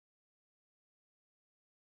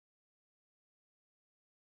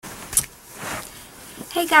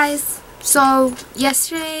Hey guys! So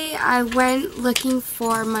yesterday I went looking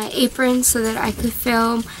for my apron so that I could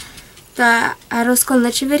film the arroz con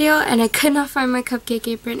leche video, and I could not find my cupcake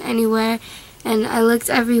apron anywhere, and I looked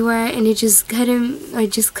everywhere and I just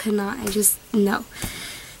could not, no.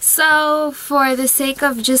 So for the sake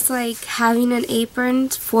of just like having an apron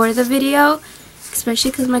for the video,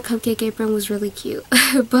 especially because my cupcake apron was really cute,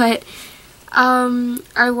 but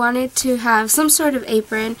I wanted to have some sort of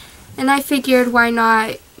apron, and I figured why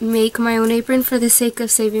not make my own apron for the sake of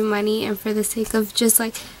saving money and for the sake of just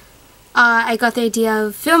like I got the idea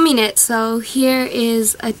of filming it. So here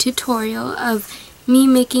is a tutorial of me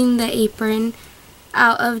making the apron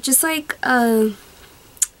out of just like a,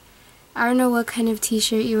 I don't know what kind of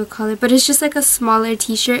t-shirt you would call it, but it's just like a smaller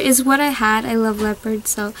t-shirt is what I had. I love leopard,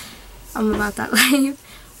 so I'm about that life.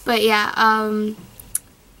 But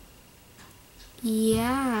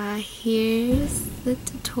yeah, here's the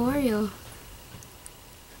tutorial.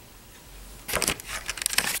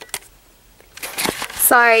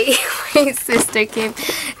 Sorry, my sister came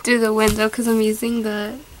through the window because I'm using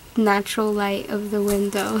the natural light of the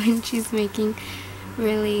window and she's making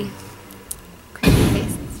really crazy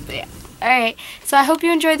faces. But yeah. Alright, so I hope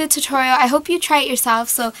you enjoyed the tutorial. I hope you try it yourself,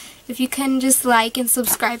 so if you can just like and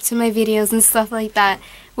subscribe to my videos and stuff like that.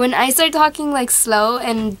 When I start talking like slow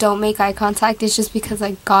and don't make eye contact, it's just because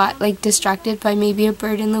I got like distracted by maybe a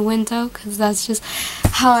bird in the window, because that's just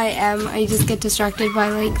how I am. I just get distracted by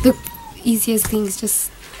like the easiest things.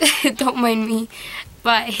 Just don't mind me.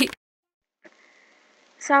 Bye.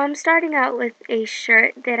 So I'm starting out with a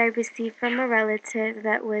shirt that I received from a relative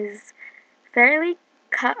that was fairly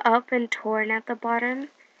cut up and torn at the bottom,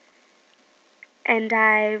 and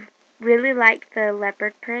I really liked the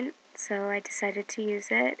leopard print, so I decided to use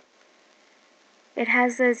it. It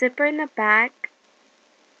has a zipper in the back,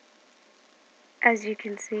 as you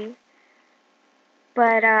can see,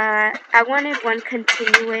 but I wanted one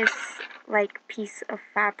continuous like piece of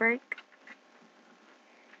fabric,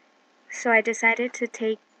 so I decided to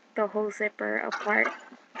take the whole zipper apart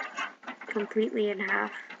completely in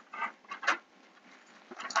half.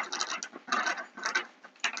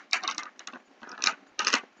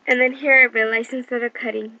 And then here I realized instead of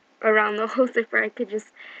cutting around the whole zipper, I could just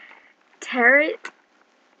tear it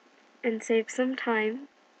and save some time.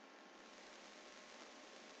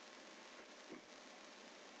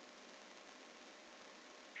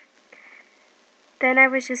 Then I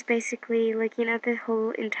was just basically looking at the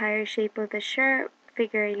whole entire shape of the shirt,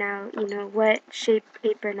 figuring out, what shape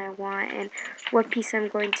apron I want and what piece I'm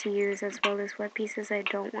going to use, as well as what pieces I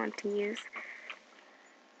don't want to use.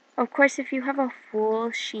 Of course, if you have a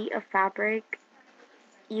full sheet of fabric,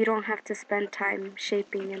 you don't have to spend time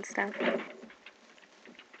shaping and stuff.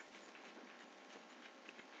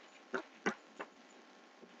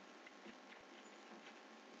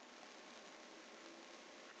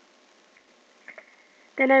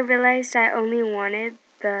 Then I realized I only wanted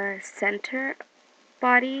the center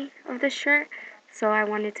body of the shirt, so I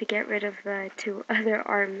wanted to get rid of the two other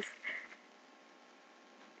arms.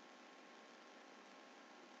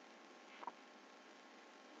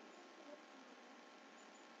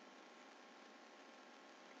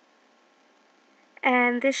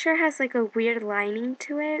 And this shirt has like a weird lining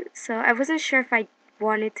to it, so I wasn't sure if I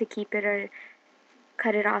wanted to keep it or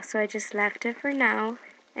cut it off, so I just left it for now.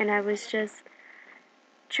 And I was just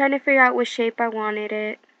trying to figure out what shape I wanted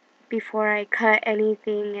it before I cut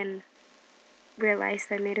anything and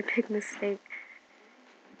realized I made a big mistake.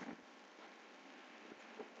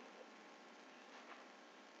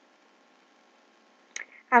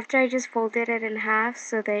 After I just folded it in half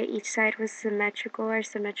so that each side was symmetrical, or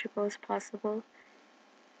symmetrical as possible.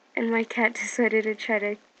 And my cat decided to try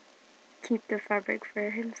to keep the fabric for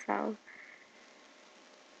himself.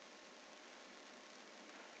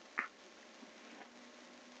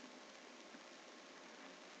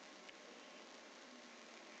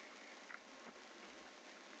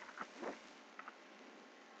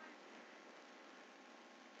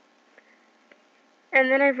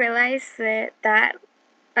 And then I realized that that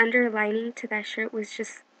underlining to that shirt was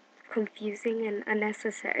just confusing and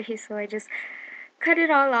unnecessary, so I just cut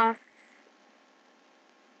it all off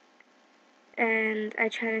and I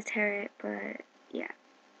tried to tear it, but yeah,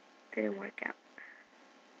 didn't work out.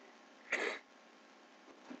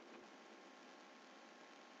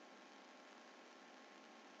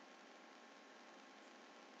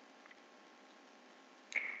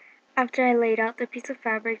 After I laid out the piece of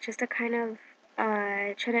fabric just to kind of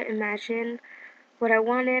try to imagine what I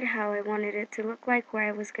wanted, how I wanted it to look like, where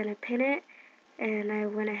I was going to pin it, and I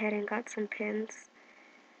went ahead and got some pins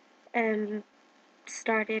and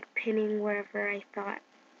started pinning wherever I thought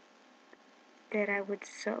that I would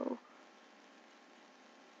sew.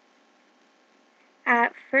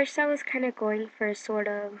 At first I was kind of going for a sort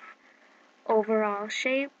of overall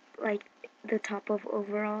shape, like the top of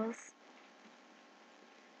overalls,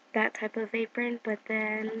 that type of apron, but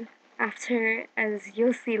then after, as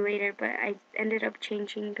you'll see later, but I ended up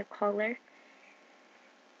changing the collar.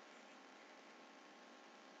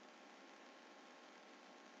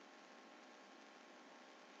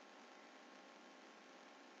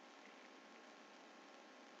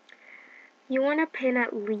 You want to pin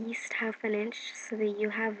at least ½ inch so that you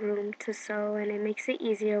have room to sew, and it makes it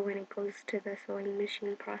easier when it goes to the sewing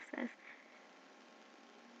machine process.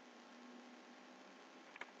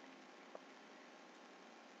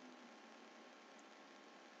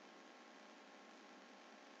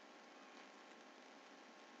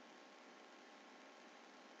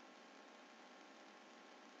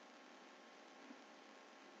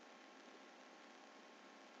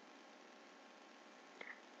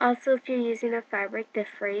 Also, if you're using a fabric that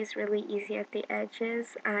frays really easy at the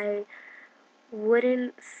edges, I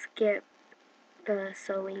wouldn't skip the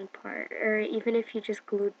sewing part, or even if you just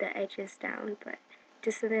glued the edges down, but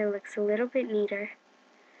just so that it looks a little bit neater.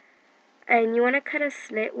 And you want to cut a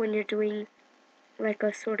slit when you're doing like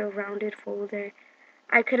a sort of rounded folder.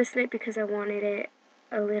 I cut a slit because I wanted it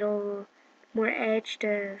a little more edge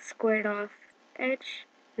to square it off edge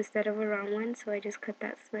instead of a round one, so I just cut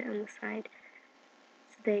that slit on the side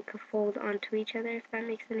so they could fold onto each other, if that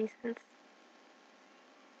makes any sense.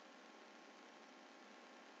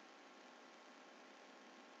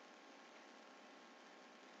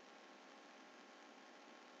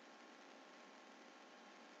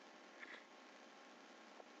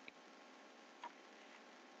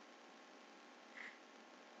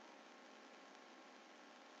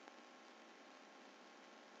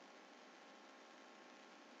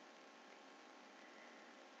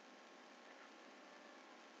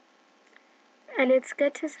 And it's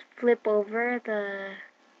good to flip over the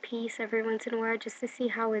piece every once in a while just to see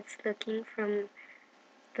how it's looking from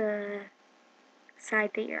the side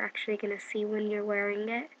that you're actually going to see when you're wearing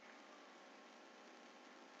it.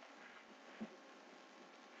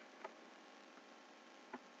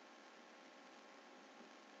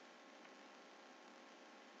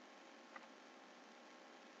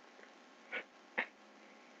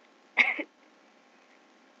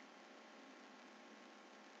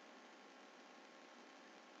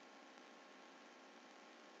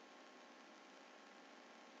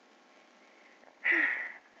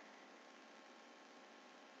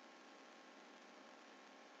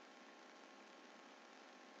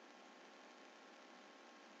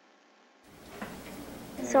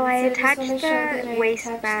 So I attached the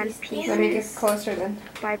waistband pieces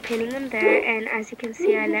by pinning them there, and as you can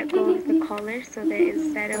see I let go of the collar so that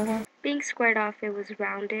instead of being squared off it was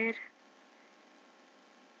rounded.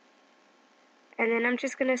 And then I'm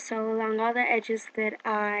just going to sew along all the edges that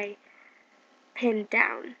I pinned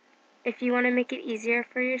down. If you want to make it easier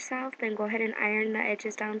for yourself, then go ahead and iron the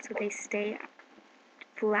edges down so they stay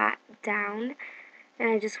flat down. And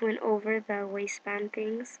I just went over the waistband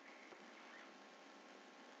things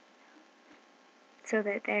so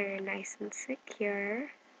that they're nice and secure.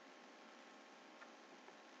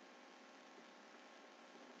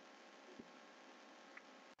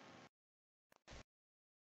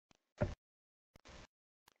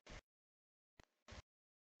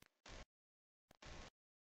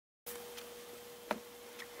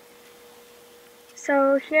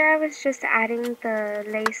 So here I was just adding the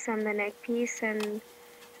lace on the neck piece, and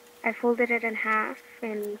I folded it in half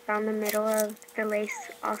and found the middle of the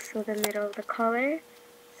lace, also the middle of the collar,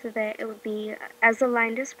 so that it would be as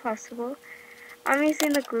aligned as possible. I'm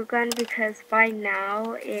using the glue gun because by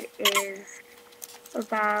now it is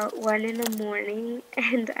about 1 in the morning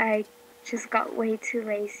and I just got way too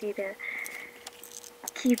lazy to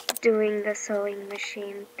keep doing the sewing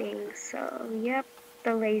machine thing. So yep,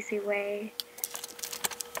 the lazy way.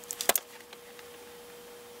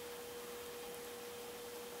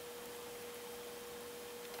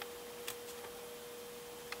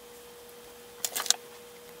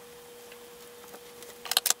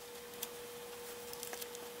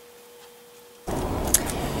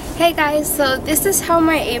 Hey guys, so this is how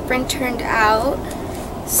my apron turned out.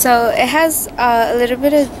 So it has a little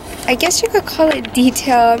bit of, I guess you could call it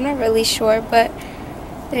detail, I'm not really sure, but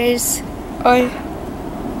there's, I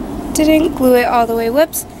didn't glue it all the way,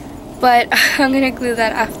 whoops, but I'm gonna glue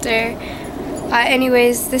that after.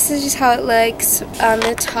 Anyways, this is just how it looks on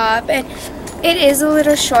the top, and it is a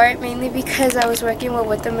little short mainly because I was working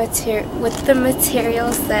with the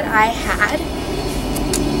materials that I had.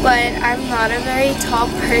 but I'm not a very tall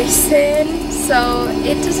person, so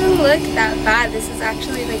it doesn't look that bad. This is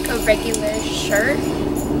actually like a regular shirt.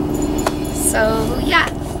 So yeah,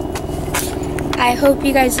 I hope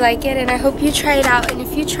you guys like it, and I hope you try it out. And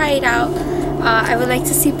if you try it out, I would like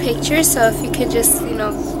to see pictures, so if you could just, you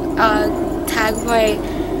know, tag my,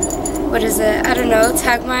 what is it, I don't know,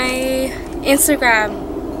 tag my Instagram,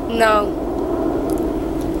 no,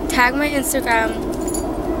 tag my Instagram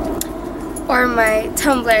or my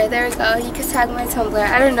Tumblr. There we go, you can tag my Tumblr.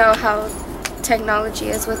 I don't know how technology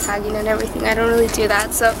is with tagging and everything, I don't really do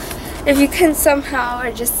that, so if you can somehow,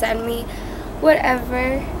 or just send me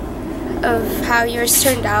whatever of how yours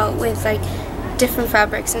turned out with like different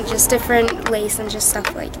fabrics and just different lace and just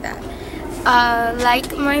stuff like that.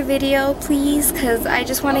 Like my video please, because I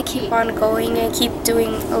just want to keep on going and keep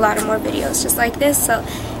doing a lot of more videos just like this. So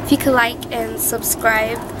if you could like and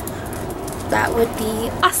subscribe, that would be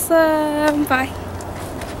awesome. Bye.